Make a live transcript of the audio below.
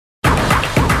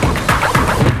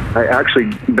I actually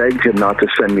begged him not to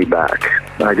send me back.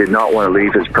 I did not want to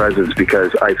leave his presence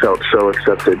because I felt so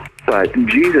accepted. But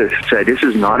Jesus said, this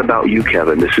is not about you,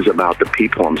 Kevin. This is about the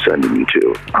people I'm sending you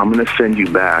to. I'm going to send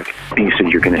you back. And he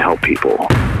said, you're going to help people.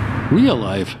 Real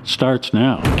life starts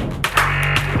now.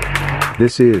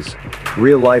 This is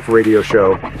Real Life Radio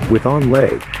Show with Anh.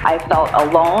 I felt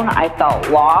alone. I felt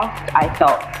lost. I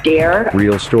felt scared.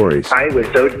 Real stories. I was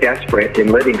so desperate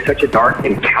in living such a dark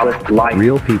and callous life.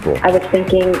 Real people. I was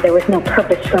thinking there was no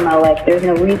purpose for my life. There's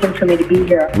no reason for me to be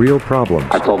here. Real problems.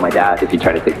 I told my dad, if you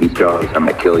try to take these drugs, I'm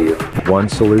going to kill you. One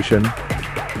solution.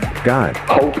 God.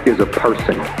 Hope is a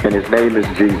person, and his name is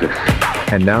Jesus.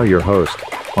 And now your host,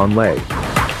 Anh.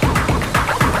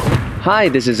 Hi,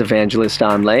 this is Evangelist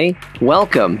Anh.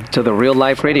 Welcome to the Real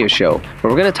Life Radio Show,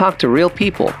 where we're going to talk to real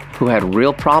people who had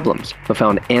real problems but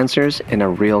found answers in a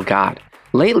real God.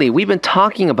 Lately, we've been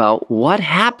talking about what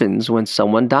happens when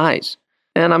someone dies.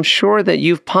 And I'm sure that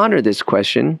you've pondered this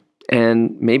question,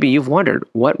 and maybe you've wondered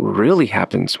what really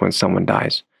happens when someone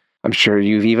dies. I'm sure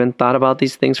you've even thought about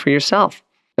these things for yourself.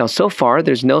 Now, so far,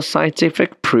 there's no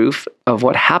scientific proof of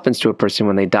what happens to a person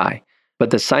when they die. But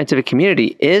the scientific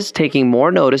community is taking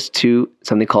more notice to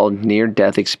something called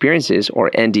near-death experiences,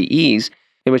 or NDEs,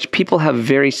 in which people have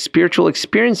very spiritual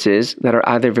experiences that are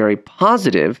either very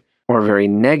positive or very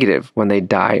negative when they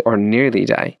die or nearly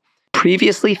die.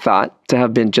 Previously thought to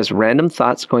have been just random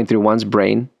thoughts going through one's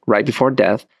brain right before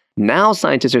death, now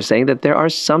scientists are saying that there are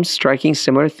some striking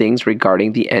similar things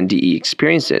regarding the NDE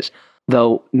experiences,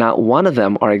 though not one of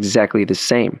them are exactly the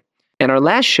same. In our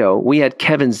last show, we had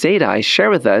Kevin Zadai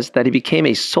share with us that he became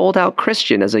a sold-out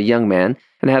Christian as a young man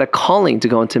and had a calling to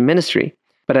go into ministry.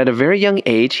 But at a very young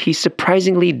age, he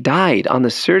surprisingly died on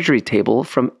the surgery table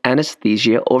from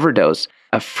anesthesia overdose,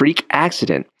 a freak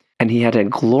accident, and he had a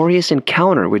glorious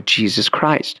encounter with Jesus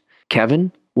Christ.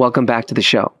 Kevin, welcome back to the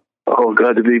show. Oh,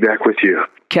 glad to be back with you.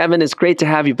 Kevin, it's great to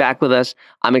have you back with us.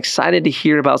 I'm excited to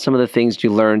hear about some of the things you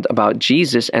learned about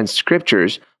Jesus and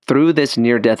scriptures through this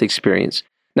near-death experience.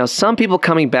 Now, some people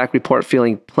coming back report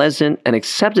feeling pleasant and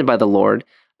accepted by the Lord,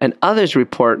 and others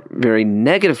report very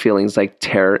negative feelings like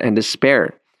terror and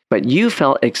despair. But you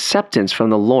felt acceptance from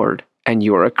the Lord, and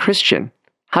you're a Christian.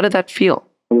 How did that feel?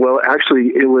 Well,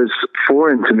 actually, it was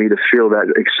foreign to me to feel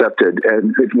that accepted,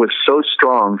 and it was so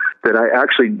strong that I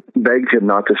actually begged him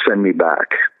not to send me back.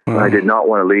 I did not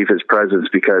want to leave his presence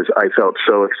because I felt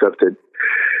so accepted.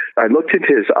 I looked into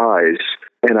his eyes,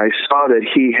 and I saw that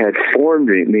he had formed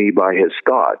me by his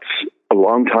thoughts a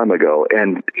long time ago,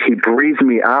 and he breathed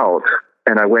me out,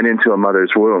 and I went into a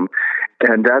mother's womb.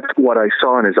 And that's what I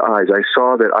saw in his eyes. I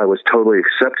saw that I was totally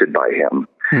accepted by him,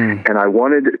 and I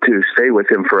wanted to stay with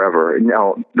him forever.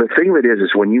 Now, the thing of it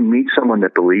is when you meet someone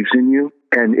that believes in you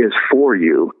and is for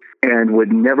you and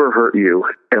would never hurt you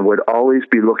and would always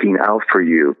be looking out for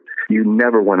you, you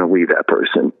never want to leave that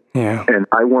person. Yeah. And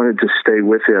I wanted to stay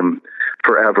with him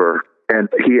forever. And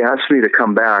he asked me to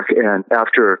come back, and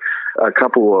after a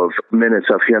couple of minutes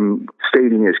of him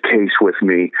stating his case with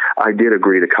me, I did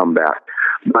agree to come back.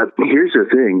 But here's the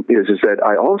thing, is that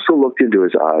I also looked into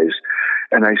his eyes,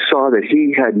 and I saw that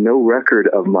he had no record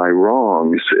of my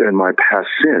wrongs and my past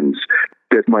sins,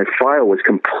 that my file was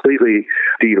completely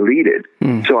deleted.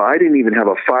 So I didn't even have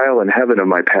a file in heaven of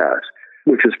my past,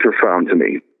 which is profound to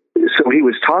me. So he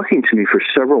was talking to me for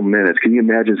several minutes. Can you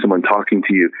imagine someone talking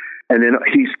to you? And then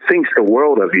he thinks the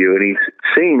world of you, and he's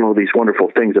saying all these wonderful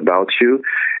things about you.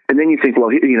 And then you think, well,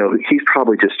 he's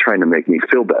probably just trying to make me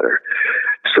feel better.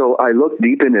 So I looked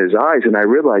deep in his eyes, and I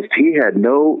realized he had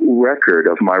no record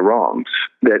of my wrongs,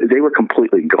 that they were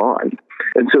completely gone.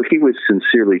 And so he was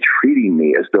sincerely treating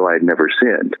me as though I had never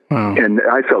sinned. Wow. And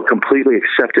I felt completely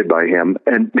accepted by him.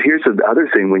 And here's the other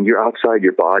thing. When you're outside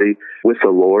your body with the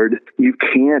Lord, you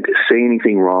can't say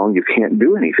anything wrong. You can't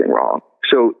do anything wrong.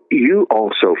 So you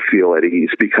also feel at ease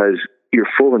because your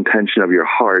full intention of your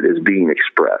heart is being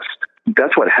expressed.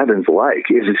 That's what heaven's like,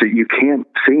 is that you can't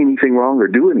say anything wrong or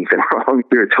do anything wrong.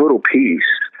 You're at total peace.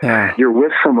 Yeah. You're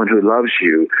with someone who loves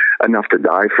you enough to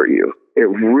die for you. It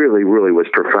really, really was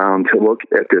profound to look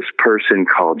at this person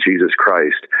called Jesus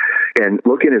Christ and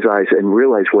look in his eyes and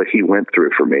realize what he went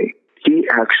through for me. He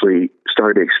actually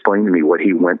started to explain to me what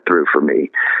he went through for me.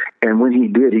 And when he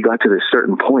did, he got to this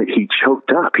certain point, he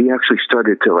choked up. He actually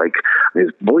started to, his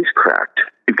voice cracked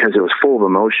because it was full of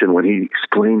emotion when he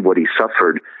explained what he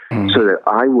suffered so that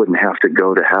I wouldn't have to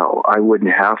go to hell. I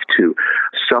wouldn't have to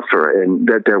suffer, and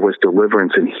that there was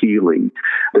deliverance and healing,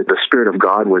 that the Spirit of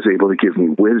God was able to give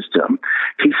me wisdom.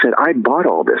 He said, I bought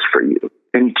all this for you.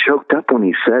 And he choked up when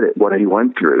he said it, what he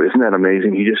went through. Isn't that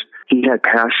amazing? He had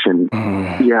passion.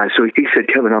 Yeah, so he said,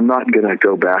 Kevin, I'm not going to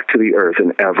go back to the earth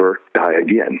and ever die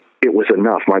again. it was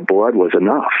enough. My blood was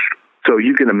enough. So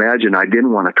you can imagine I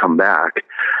didn't want to come back,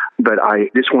 but I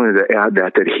just wanted to add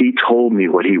that he told me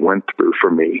what he went through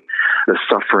for me, the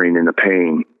suffering and the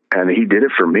pain, and he did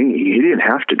it for me. He didn't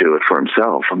have to do it for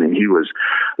himself. I mean, he was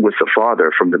with the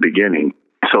Father from the beginning.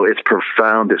 So it's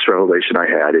profound, this revelation I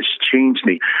had. It's changed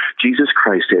me. Jesus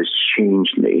Christ has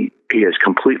changed me. He has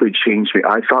completely changed me.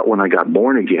 I thought when I got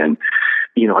born again,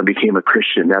 I became a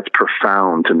Christian. That's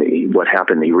profound to me, what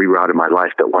happened. He rerouted my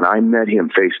life. But when I met him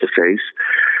face to face,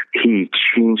 he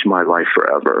changed my life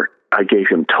forever. I gave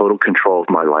him total control of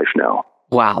my life now.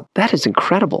 Wow, that is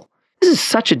incredible. This is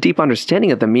such a deep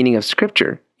understanding of the meaning of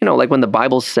Scripture. Like when the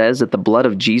Bible says that the blood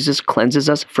of Jesus cleanses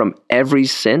us from every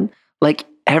sin, like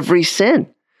every sin.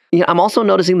 I'm also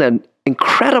noticing the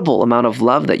incredible amount of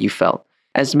love that you felt.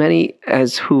 As many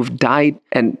as who've died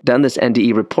and done this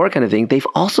NDE report kind of thing, they've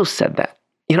also said that.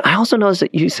 I also noticed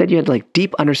that you said you had like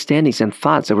deep understandings and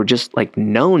thoughts that were just like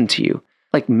known to you,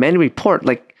 like many report,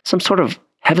 like some sort of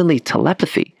heavenly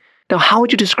telepathy. Now, how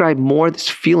would you describe more this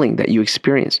feeling that you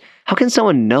experienced? How can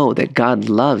someone know that God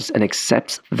loves and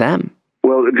accepts them?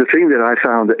 Well, the thing that I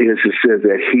found is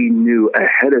that he knew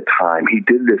ahead of time. He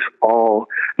did this all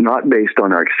not based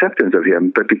on our acceptance of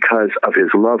him, but because of his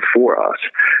love for us.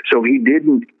 So he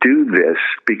didn't do this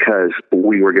because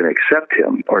we were going to accept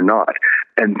him or not.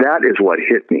 And that is what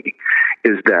hit me,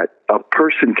 is that a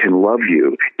person can love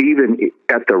you even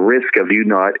at the risk of you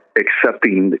not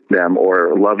accepting them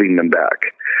or loving them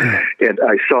back. And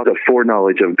I saw the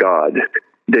foreknowledge of God,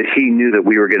 that he knew that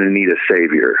we were going to need a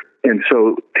Savior. And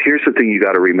so here's the thing you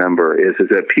got to remember is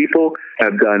that people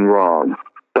have done wrong,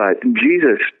 but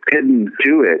Jesus didn't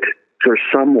do it for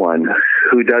someone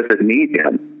who doesn't need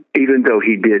him, even though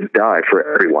he did die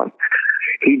for everyone.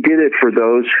 He did it for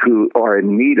those who are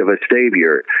in need of a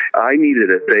Savior. I needed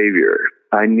a Savior.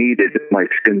 I needed my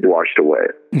sins washed away.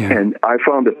 Yeah. And I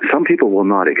found that some people will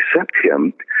not accept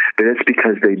him, but it's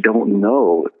because they don't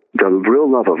know the real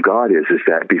love of God is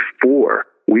that before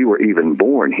we were even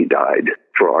born, he died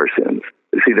for our sins.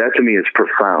 See, that to me is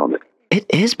profound. It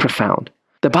is profound.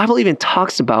 The Bible even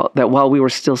talks about that while we were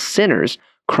still sinners,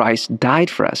 Christ died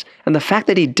for us. And the fact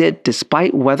that he did,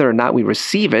 despite whether or not we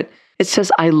receive it, it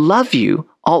says, I love you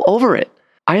all over it.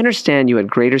 I understand you had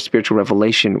greater spiritual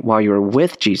revelation while you were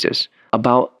with Jesus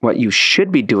about what you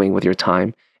should be doing with your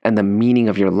time and the meaning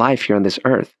of your life here on this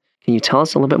earth. Can you tell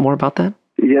us a little bit more about that?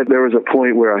 Yeah, there was a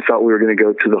point where I thought we were going to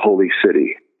go to the holy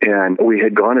city. And we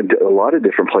had gone to a lot of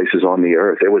different places on the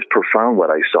earth. It was profound what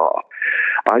I saw.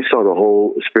 I saw the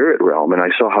whole spirit realm, and I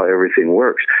saw how everything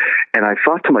works. And I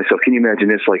thought to myself, can you imagine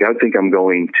this? Like, I think I'm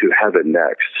going to heaven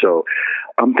next. So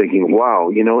I'm thinking, wow,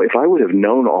 if I would have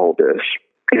known all this,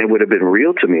 and it would have been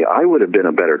real to me, I would have been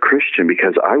a better Christian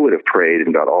because I would have prayed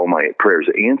and got all my prayers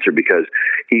answered because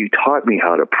he taught me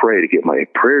how to pray to get my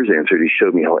prayers answered. He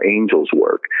showed me how angels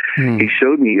work. He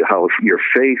showed me how your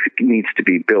faith needs to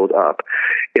be built up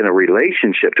in a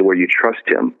relationship to where you trust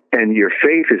him. And your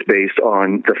faith is based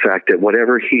on the fact that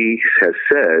whatever he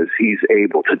says, he's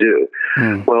able to do.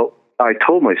 Well, I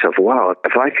told myself, wow,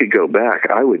 if I could go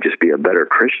back, I would just be a better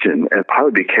Christian. And I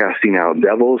would be casting out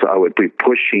devils. I would be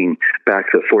pushing back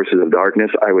the forces of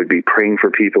darkness. I would be praying for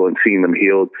people and seeing them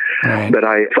healed. Right. But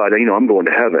I thought, I'm going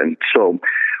to heaven. So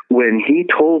when he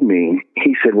told me,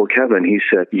 he said, well, Kevin, he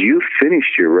said, you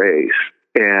finished your race.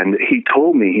 And he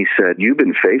told me, he said, you've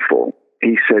been faithful.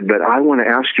 He said, but I want to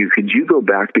ask you, could you go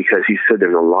back? Because he said,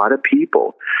 there's a lot of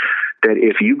people that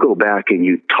if you go back and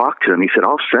you talk to them, he said,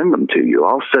 I'll send them to you.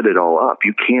 I'll set it all up.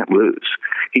 You can't lose.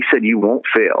 He said, you won't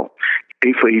fail.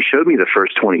 He showed me the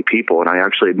first 20 people, and I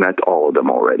actually met all of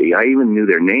them already. I even knew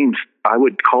their names. I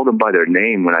would call them by their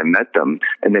name when I met them,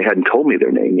 and they hadn't told me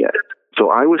their name yet.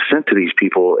 So I was sent to these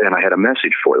people, and I had a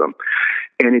message for them.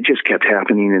 And it just kept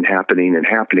happening and happening and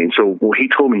happening. So he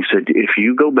told me, he said, if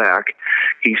you go back,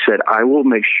 he said, I will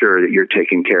make sure that you're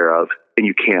taken care of and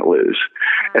you can't lose.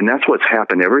 And that's what's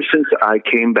happened ever since I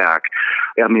came back.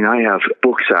 I mean, I have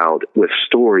books out with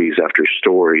stories after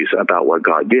stories about what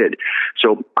God did.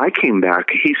 So I came back.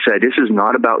 He said, this is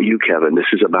not about you, Kevin. This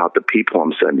is about the people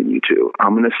I'm sending you to.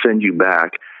 I'm going to send you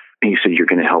back. And he said, you're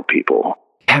going to help people.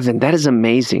 Kevin, that is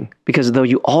amazing, because though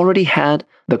you already had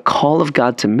the call of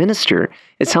God to minister,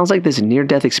 it sounds like this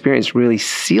near-death experience really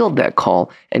sealed that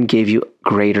call and gave you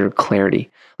greater clarity.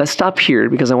 Let's stop here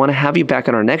because I want to have you back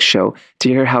on our next show to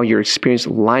hear how your experience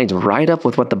lines right up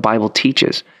with what the Bible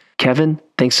teaches. Kevin,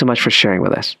 thanks so much for sharing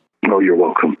with us. Oh, you're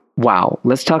welcome. Wow.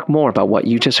 Let's talk more about what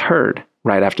you just heard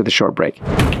right after the short break.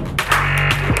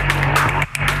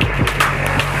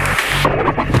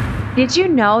 Did you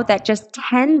know that just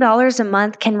 $10 a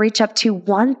month can reach up to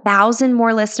 1,000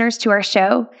 more listeners to our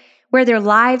show? where their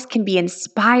lives can be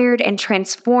inspired and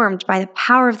transformed by the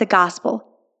power of the gospel.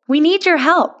 We need your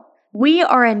help. We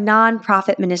are a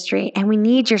nonprofit ministry, and we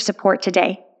need your support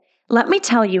today. Let me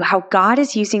tell you how God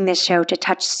is using this show to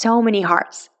touch so many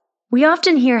hearts. We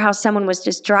often hear how someone was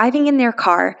just driving in their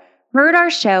car, heard our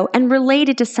show, and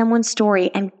related to someone's story,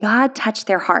 and God touched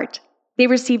their heart. They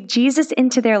received Jesus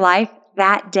into their life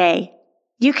that day.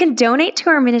 You can donate to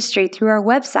our ministry through our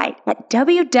website at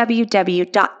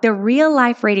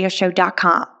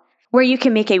www.therealliferadioshow.com, where you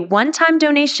can make a one-time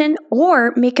donation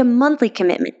or make a monthly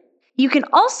commitment. You can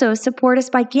also support us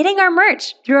by getting our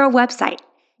merch through our website.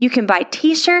 You can buy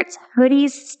t-shirts,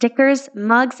 hoodies, stickers,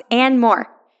 mugs, and more.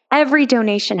 Every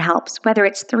donation helps, whether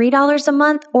it's $3 a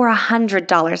month or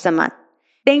 $100 a month.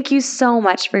 Thank you so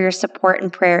much for your support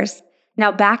and prayers.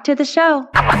 Now back to the show.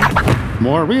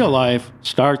 More Real Life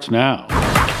starts now.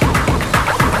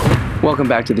 Welcome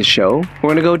back to the show. We're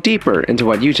going to go deeper into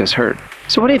what you just heard.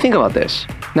 So what do you think about this?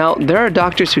 Now, there are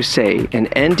doctors who say an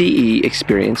NDE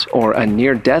experience or a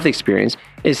near-death experience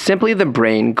is simply the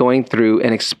brain going through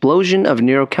an explosion of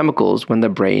neurochemicals when the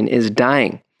brain is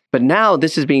dying. But now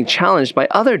this is being challenged by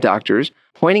other doctors,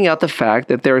 pointing out the fact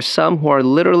that there are some who are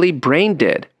literally brain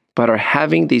dead, but are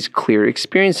having these clear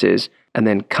experiences and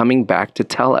then coming back to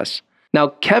tell us. Now,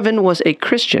 Kevin was a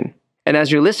Christian, and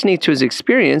as you're listening to his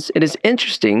experience, it is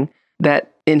interesting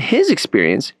that in his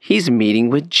experience, he's meeting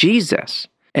with Jesus.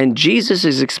 And Jesus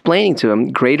is explaining to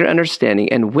him greater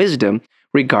understanding and wisdom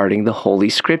regarding the Holy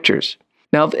Scriptures.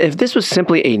 Now, if this was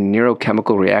simply a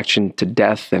neurochemical reaction to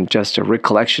death and just a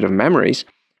recollection of memories,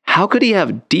 how could he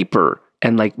have deeper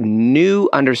and new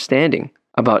understanding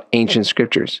about ancient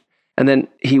scriptures? And then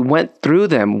he went through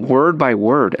them word by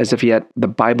word as if he had the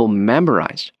Bible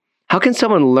memorized. How can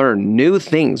someone learn new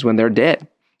things when they're dead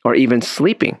or even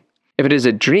sleeping? If it is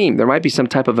a dream, there might be some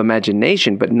type of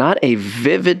imagination, but not a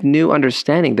vivid new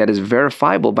understanding that is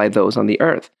verifiable by those on the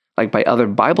earth, like by other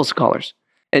Bible scholars.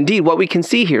 Indeed, what we can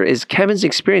see here is Kevin's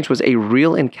experience was a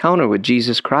real encounter with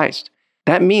Jesus Christ.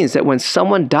 That means that when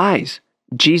someone dies,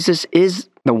 Jesus is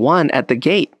the one at the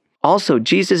gate. Also,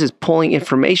 Jesus is pulling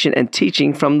information and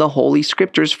teaching from the Holy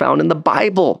Scriptures found in the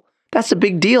Bible. That's a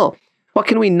big deal. What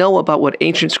can we know about what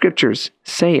ancient scriptures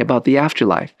say about the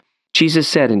afterlife? Jesus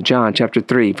said in John chapter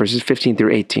 3, verses 15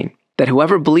 through 18, that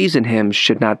whoever believes in him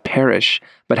should not perish,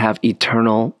 but have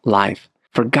eternal life.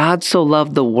 For God so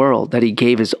loved the world that he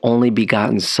gave his only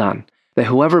begotten Son, that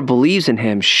whoever believes in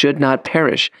him should not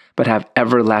perish, but have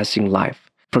everlasting life.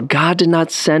 For God did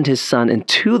not send his Son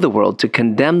into the world to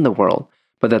condemn the world,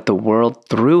 but that the world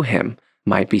through him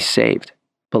might be saved.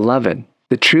 Beloved,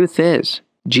 the truth is,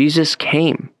 Jesus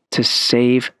came to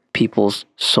save people's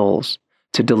souls,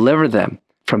 to deliver them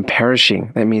from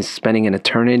perishing. That means spending an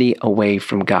eternity away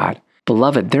from God.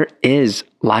 Beloved, there is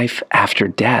life after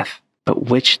death, but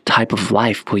which type of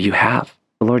life will you have?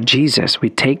 Lord Jesus, we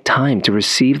take time to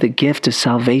receive the gift of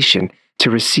salvation, to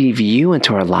receive you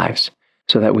into our lives,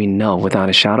 so that we know without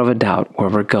a shadow of a doubt where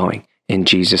we're going in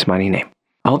Jesus' mighty name.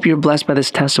 I hope you're blessed by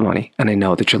this testimony, and I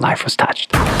know that your life was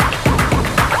touched.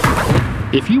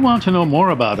 If you want to know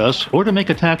more about us or to make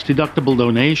a tax-deductible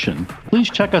donation, please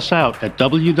check us out at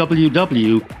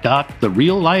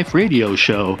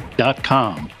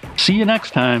www.therealliferadioshow.com. See you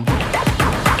next time.